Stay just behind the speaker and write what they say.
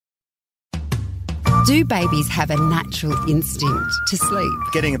Do babies have a natural instinct to sleep?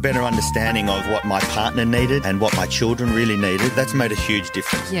 Getting a better understanding of what my partner needed and what my children really needed, that's made a huge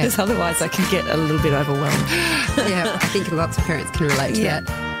difference. Because otherwise I can get a little bit overwhelmed. Yeah, I think lots of parents can relate to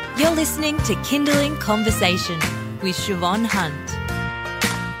that. You're listening to Kindling Conversation with Siobhan Hunt.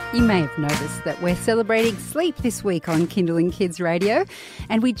 You may have noticed that we're celebrating sleep this week on Kindling Kids Radio,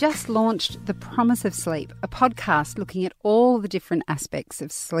 and we just launched The Promise of Sleep, a podcast looking at all the different aspects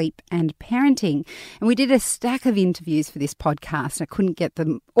of sleep and parenting. And we did a stack of interviews for this podcast. I couldn't get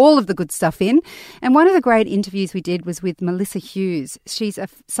all of the good stuff in. And one of the great interviews we did was with Melissa Hughes. She's a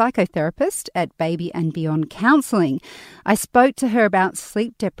psychotherapist at Baby and Beyond Counselling. I spoke to her about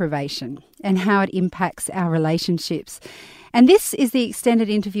sleep deprivation and how it impacts our relationships. And this is the extended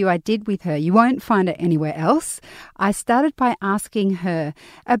interview I did with her. You won't find it anywhere else. I started by asking her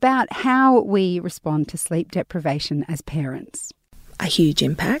about how we respond to sleep deprivation as parents. A huge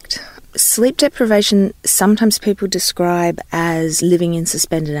impact. Sleep deprivation, sometimes people describe as living in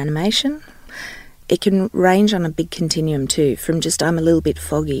suspended animation. It can range on a big continuum too, from just I'm a little bit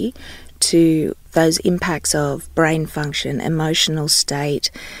foggy to those impacts of brain function, emotional state,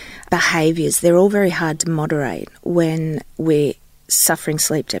 behaviours. They're all very hard to moderate when we're suffering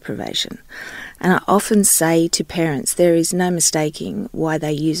sleep deprivation. And I often say to parents, there is no mistaking why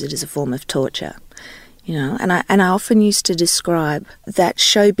they use it as a form of torture. You know, and I often used to describe that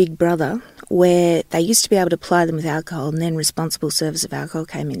show Big Brother, where they used to be able to ply them with alcohol and then responsible service of alcohol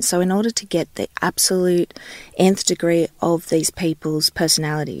came in. So in order to get the absolute nth degree of these people's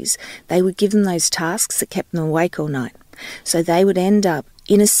personalities, they would give them those tasks that kept them awake all night. So they would end up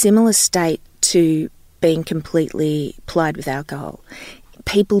in a similar state to being completely plied with alcohol.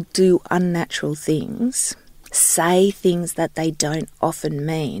 People do unnatural things, say things that they don't often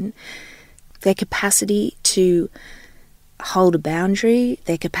mean. Their capacity to hold a boundary,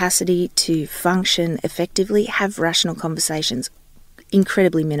 their capacity to function effectively, have rational conversations,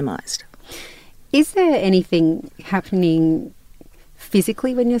 incredibly minimised. Is there anything happening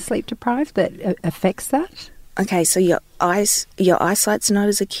physically when you're sleep deprived that affects that? Okay, so your eyesight's not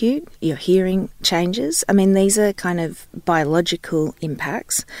as acute, your hearing changes. I mean, these are kind of biological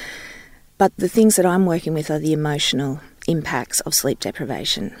impacts, but the things that I'm working with are the emotional impacts of sleep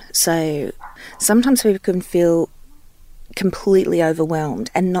deprivation. So sometimes people can feel completely overwhelmed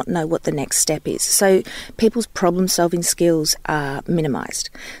and not know what the next step is. So people's problem-solving skills are minimised.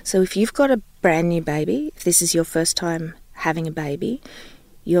 So if you've got a brand new baby, if this is your first time having a baby,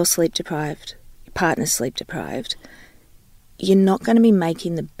 you're sleep deprived, your partner's sleep deprived, you're not going to be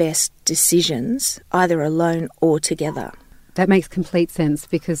making the best decisions either alone or together. That makes complete sense,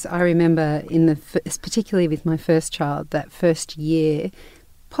 because I remember particularly with my first child, that first year,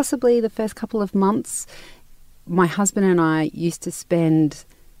 possibly the first couple of months, my husband and I used to spend,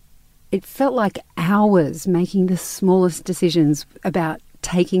 it felt like hours making the smallest decisions about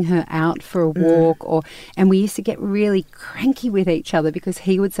taking her out for a walk, and we used to get really cranky with each other because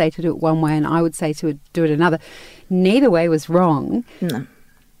he would say to do it one way and I would say to do it another. Neither way was wrong. No.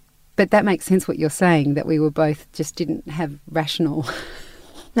 But that makes sense what you're saying, that we were both just didn't have rational...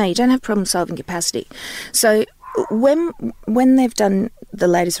 No, you don't have problem-solving capacity. So when they've done the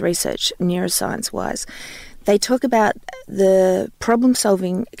latest research, neuroscience-wise, they talk about the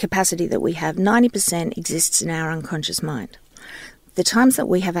problem-solving capacity that we have. 90% exists in our unconscious mind. The times that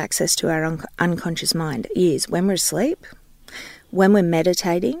we have access to our unconscious mind is when we're asleep, when we're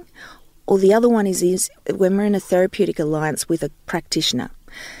meditating, or the other one is when we're in a therapeutic alliance with a practitioner.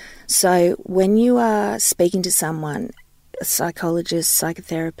 So when you are speaking to someone, a psychologist,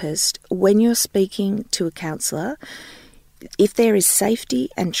 psychotherapist, when you're speaking to a counsellor, if there is safety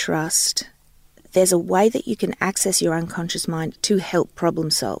and trust, there's a way that you can access your unconscious mind to help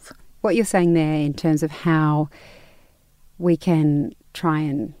problem solve. What you're saying there in terms of how we can try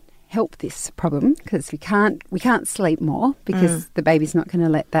and help this problem, because we can't sleep more because the baby's not going to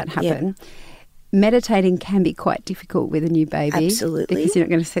let that happen. Yeah. Meditating can be quite difficult with a new baby. Absolutely. Because you're not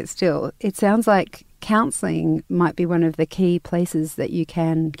going to sit still. It sounds like counselling might be one of the key places that you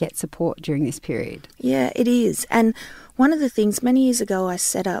can get support during this period. Yeah, it is. And one of the things, many years ago I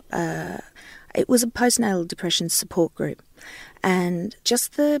set up, it was a postnatal depression support group. And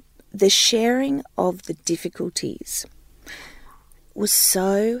just the sharing of the difficulties was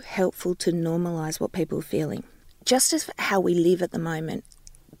so helpful to normalise what people are feeling. Just as how we live at the moment,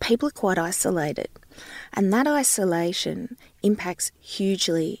 people are quite isolated, and that isolation impacts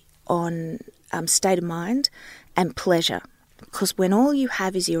hugely on state of mind and pleasure, because when all you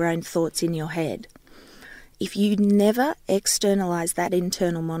have is your own thoughts in your head, if you never externalise that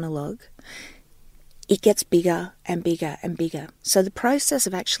internal monologue, it gets bigger and bigger and bigger. So the process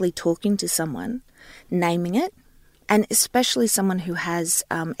of actually talking to someone naming it, and especially someone who has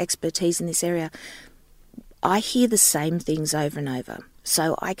expertise in this area, I hear the same things over and over.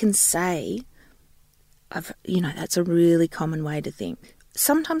 So I can say, that's a really common way to think.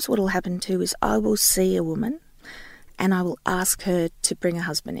 Sometimes what will happen too is I will see a woman and I will ask her to bring a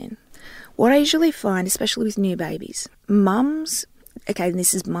husband in. What I usually find, especially with new babies, mums, okay, and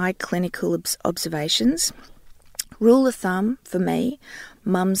this is my clinical observations, rule of thumb for me,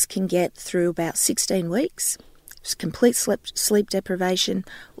 mums can get through about 16 weeks, complete sleep deprivation,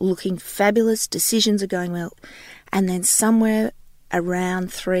 looking fabulous, decisions are going well, and then somewhere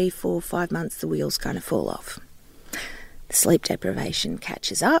around 3, 4, 5 months the wheels kind of fall off. The sleep deprivation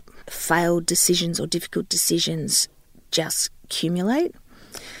catches up, failed decisions or difficult decisions just accumulate.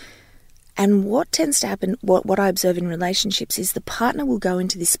 And what tends to happen, what I observe in relationships is the partner will go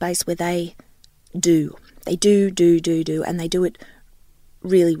into this space where they do, and they do it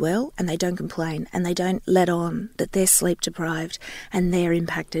really well, and they don't complain, and they don't let on that they're sleep deprived and they're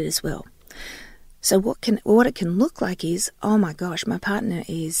impacted as well. So what it can look like is, oh my gosh, my partner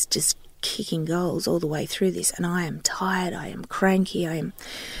is just kicking goals all the way through this, and I am tired, I am cranky,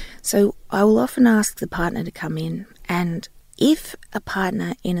 So I will often ask the partner to come in, and if a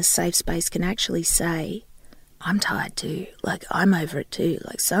partner in a safe space can actually say, I'm tired too, like I'm over it too,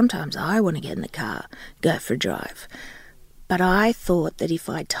 like sometimes I want to get in the car, go for a drive. But I thought that if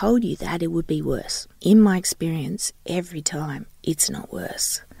I told you that, it would be worse. In my experience, every time, it's not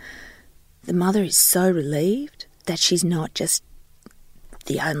worse. The mother is so relieved that she's not just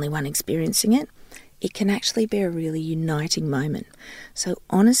the only one experiencing it. It can actually be a really uniting moment. So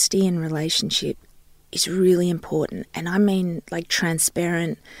honesty in relationship is really important. And I mean like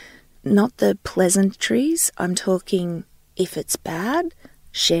transparent, not the pleasantries. I'm talking if it's bad,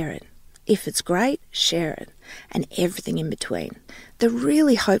 share it. If it's great, share it. And everything in between. The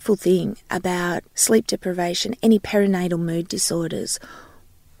really hopeful thing about sleep deprivation, any perinatal mood disorders,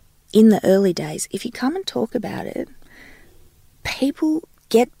 in the early days, if you come and talk about it, people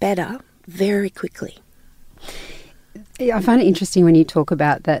get better very quickly. I find it interesting when you talk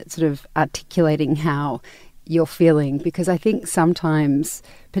about that, sort of articulating how you're feeling, because I think sometimes,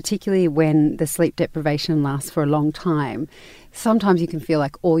 particularly when the sleep deprivation lasts for a long time, sometimes you can feel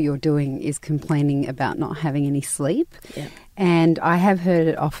like all you're doing is complaining about not having any sleep. Yeah. And I have heard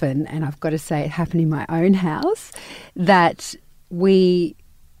it often, and I've got to say it happened in my own house, that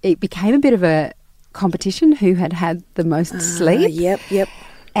it became a bit of a competition who had the most sleep. Yep.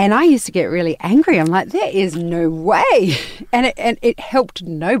 And I used to get really angry. I'm like, there is no way. And it helped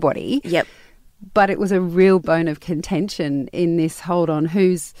nobody. Yep. But it was a real bone of contention in this, hold on,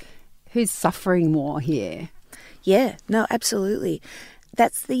 who's suffering more here? Yeah, no, absolutely.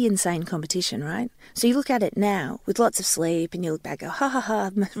 That's the insane competition, right? So you look at it now with lots of sleep and you look back, go, ha, ha,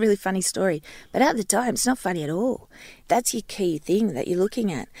 ha, really funny story. But at the time, it's not funny at all. That's your key thing that you're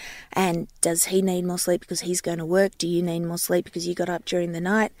looking at. And does he need more sleep because he's going to work? Do you need more sleep because you got up during the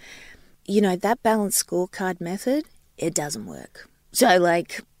night? You know, that balanced scorecard method, it doesn't work. So,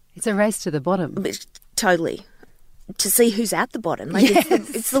 like... It's a race to the bottom. Totally. To see who's at the bottom. Like, yes.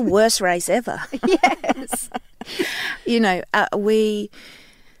 It's the worst race ever. Yes. You know,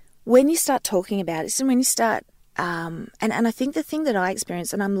 when you start talking about it, so when you start, and I think the thing that I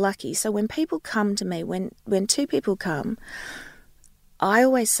experience, and I'm lucky, so when people come to me, when two people come, I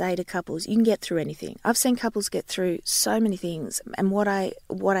always say to couples, you can get through anything. I've seen couples get through so many things, and what I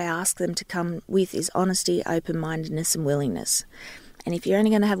ask them to come with is honesty, open-mindedness, and willingness. And if you're only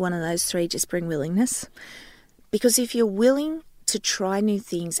going to have one of those three, just bring willingness. Because if you're willing to try new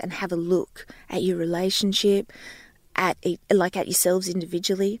things and have a look at your relationship, at yourselves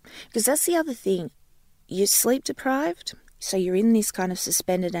individually, because that's the other thing. You're sleep deprived, so you're in this kind of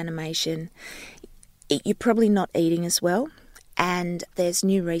suspended animation. You're probably not eating as well, and there's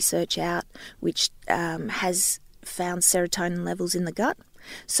new research out which has found serotonin levels in the gut.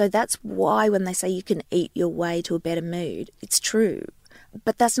 So that's why when they say you can eat your way to a better mood, it's true.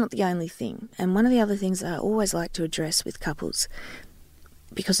 But that's not the only thing. And one of the other things I always like to address with couples,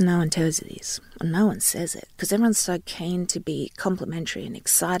 because no one tells you this, or no one says it, because everyone's so keen to be complimentary and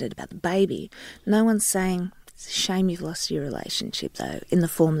excited about the baby, no one's saying, it's a shame you've lost your relationship, though, in the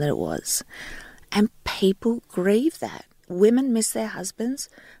form that it was. And people grieve that. Women miss their husbands,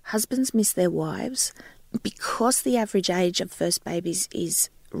 husbands miss their wives. Because the average age of first babies is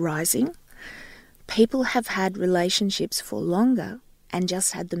rising, people have had relationships for longer and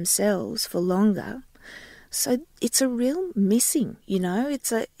just had themselves for longer. So it's a real missing, you know.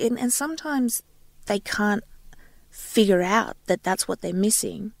 And sometimes they can't figure out that that's what they're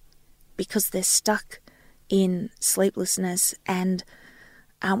missing because they're stuck in sleeplessness and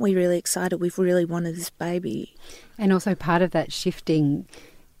aren't we really excited? We've really wanted this baby. And also part of that shifting,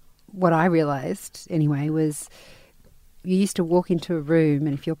 what I realised anyway, was you used to walk into a room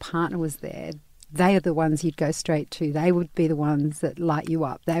and if your partner was there, they are the ones you'd go straight to. They would be the ones that light you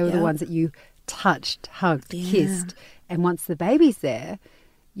up. They were the ones that you touched, hugged, kissed. And once the baby's there,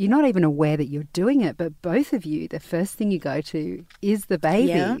 you're not even aware that you're doing it, but both of you, the first thing you go to is the baby.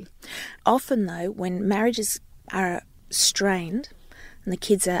 Yeah. Often, though, when marriages are strained and the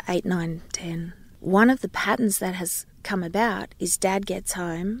kids are 8, 9, 10, one of the patterns that has come about is dad gets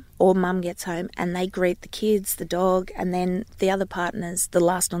home or mum gets home and they greet the kids, the dog, and then the other partner's the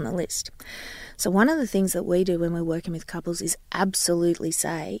last on the list. So one of the things that we do when we're working with couples is absolutely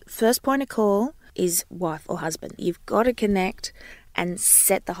say, first point of call is wife or husband. You've got to connect and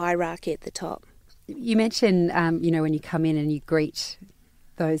set the hierarchy at the top. You mentioned, when you come in and you greet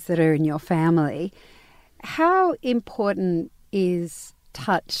those that are in your family, how important is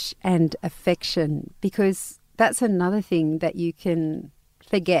touch and affection? Because that's another thing that you can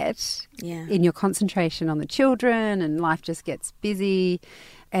forget in your concentration on the children, and life just gets busy,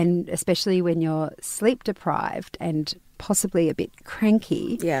 and especially when you're sleep deprived and possibly a bit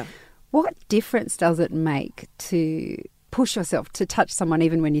cranky. Yeah. What difference does it make to push yourself to touch someone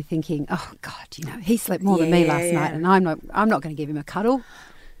even when you're thinking, oh God, he slept more than me last night and I'm not going to give him a cuddle?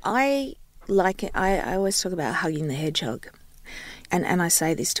 I like it. I always talk about hugging the hedgehog. And I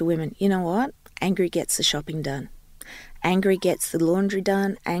say this to women, you know what? Angry gets the shopping done. Angry gets the laundry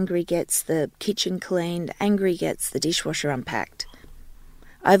done. Angry gets the kitchen cleaned. Angry gets the dishwasher unpacked.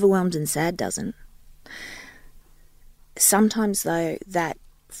 Overwhelmed and sad doesn't. Sometimes, though, that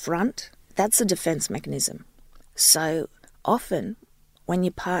front, that's a defense mechanism. So often when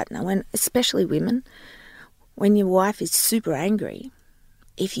your partner, especially women, when your wife is super angry,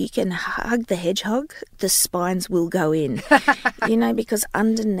 if you can hug the hedgehog, the spines will go in. Because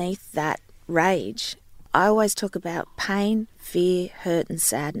underneath that rage, I always talk about pain, fear, hurt and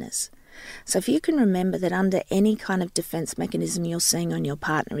sadness. So if you can remember that under any kind of defense mechanism you're seeing on your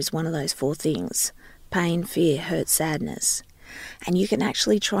partner is one of those 4 things, pain, fear, hurt, sadness, and you can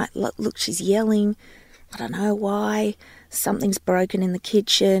actually try, look, she's yelling, I don't know why, something's broken in the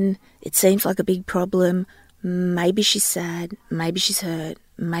kitchen, it seems like a big problem, maybe she's sad, maybe she's hurt,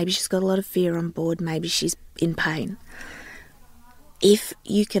 maybe she's got a lot of fear on board, maybe she's in pain. If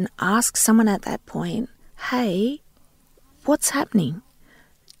you can ask someone at that point, hey, what's happening?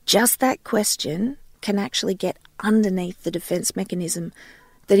 Just that question can actually get underneath the defense mechanism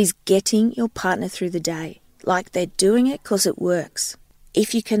that is getting your partner through the day. Like they're doing it because it works.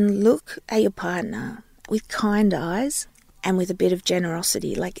 If you can look at your partner with kind eyes and with a bit of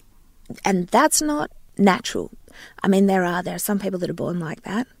generosity, and that's not natural. I mean, there are some people that are born like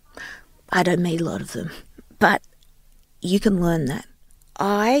that. I don't meet a lot of them, but you can learn that.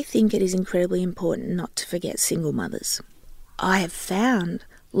 I think it is incredibly important not to forget single mothers. I have found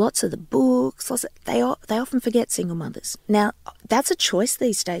lots of the books, they often forget single mothers. Now, that's a choice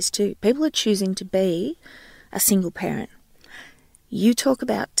these days too. People are choosing to be a single parent. You talk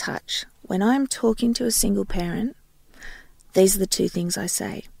about touch. When I'm talking to a single parent, these are the 2 things I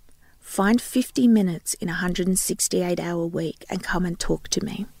say. Find 50 minutes in a 168-hour week and come and talk to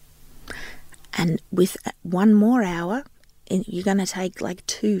me. And with 1 more hour, you're going to take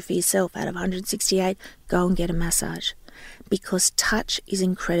 2 for yourself out of 168, go and get a massage. Because touch is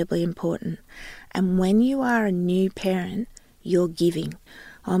incredibly important. And when you are a new parent, you're giving.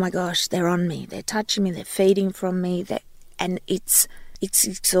 Oh my gosh, they're on me, they're touching me, they're feeding from me, and it's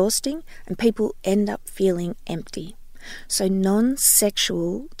exhausting, and people end up feeling empty. So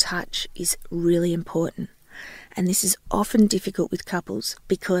non-sexual touch is really important. And this is often difficult with couples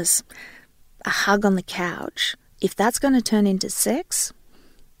because a hug on the couch, if that's going to turn into sex,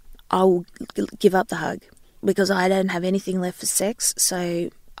 I will give up the hug because I don't have anything left for sex. So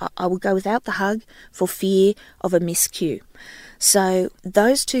I will go without the hug for fear of a miscue. So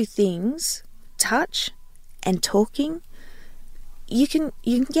those 2 things, touch and talking, you can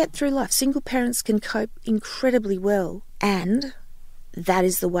get through life. Single parents can cope incredibly well, and that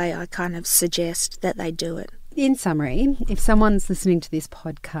is the way I kind of suggest that they do it. In summary, if someone's listening to this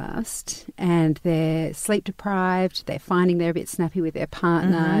podcast and they're sleep deprived, they're finding they're a bit snappy with their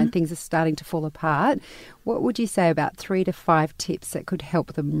partner, and things are starting to fall apart, what would you say about 3 to 5 tips that could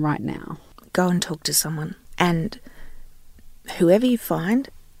help them right now? Go and talk to someone, and whoever you find,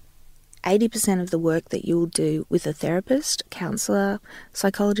 80% of the work that you'll do with a therapist, counsellor,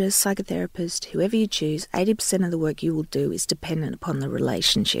 psychologist, psychotherapist, whoever you choose, 80% of the work you will do is dependent upon the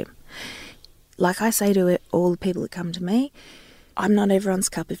relationship. Like I say to all the people that come to me, I'm not everyone's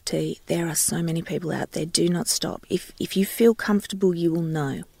cup of tea. There are so many people out there. Do not stop. If you feel comfortable, you will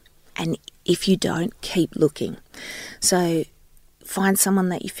know. And if you don't, keep looking. So find someone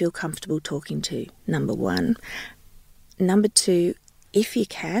that you feel comfortable talking to, number one. Number two, if you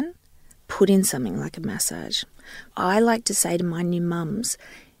can, put in something like a massage. I like to say to my new mums,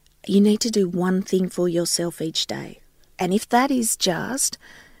 you need to do one thing for yourself each day. And if that is just,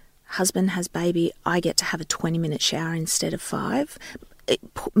 husband has baby, I get to have a 20-minute shower instead of 5,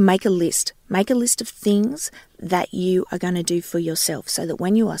 make a list. Make a list of things that you are going to do for yourself so that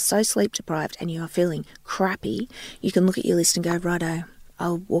when you are so sleep deprived and you are feeling crappy, you can look at your list and go, righto,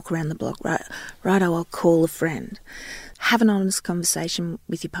 I'll walk around the block, righto, I'll call a friend. Have an honest conversation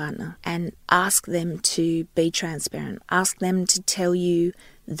with your partner and ask them to be transparent. Ask them to tell you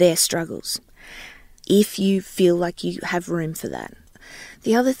their struggles if you feel like you have room for that.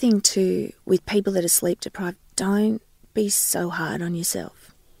 The other thing too, with people that are sleep deprived, don't be so hard on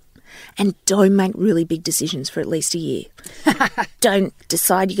yourself. And don't make really big decisions for at least a year. Don't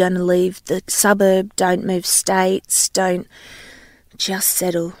decide you're going to leave the suburb. Don't move states. Don't just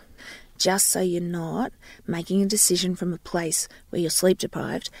settle. Just so you're not making a decision from a place where you're sleep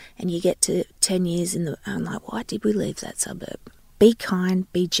deprived and you get to 10 years in the... I'm like, why did we leave that suburb? Be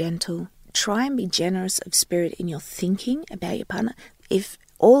kind, be gentle. Try and be generous of spirit in your thinking about your partner. If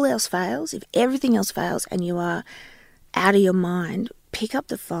all else fails, if everything else fails and you are out of your mind, pick up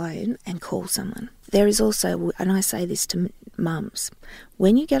the phone and call someone. There is also, and I say this to mums,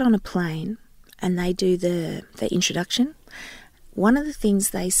 when you get on a plane and they do the introduction, one of the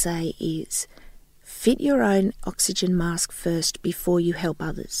things they say is fit your own oxygen mask first before you help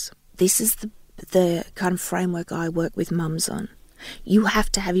others. This is the kind of framework I work with mums on. You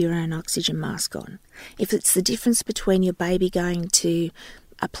have to have your own oxygen mask on. If it's the difference between your baby going to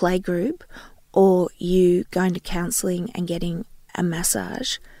a play group or you going to counselling and getting a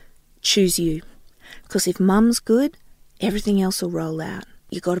massage, choose you. Because if mum's good, everything else will roll out.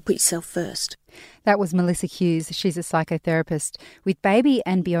 You've got to put yourself first. That was Melissa Hughes. She's a psychotherapist with Baby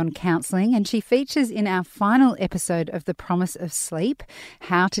and Beyond Counselling, and she features in our final episode of The Promise of Sleep,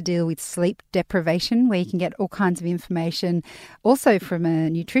 how to deal with sleep deprivation, where you can get all kinds of information also from a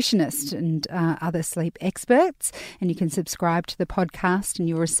nutritionist and other sleep experts. And you can subscribe to the podcast and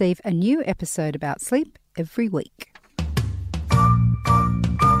you'll receive a new episode about sleep every week.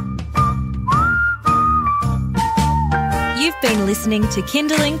 You've been listening to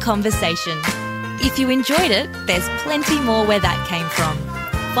Kindling Conversation. If you enjoyed it, there's plenty more where that came from.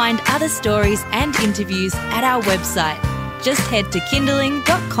 Find other stories and interviews at our website. Just head to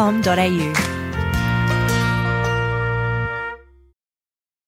kindling.com.au.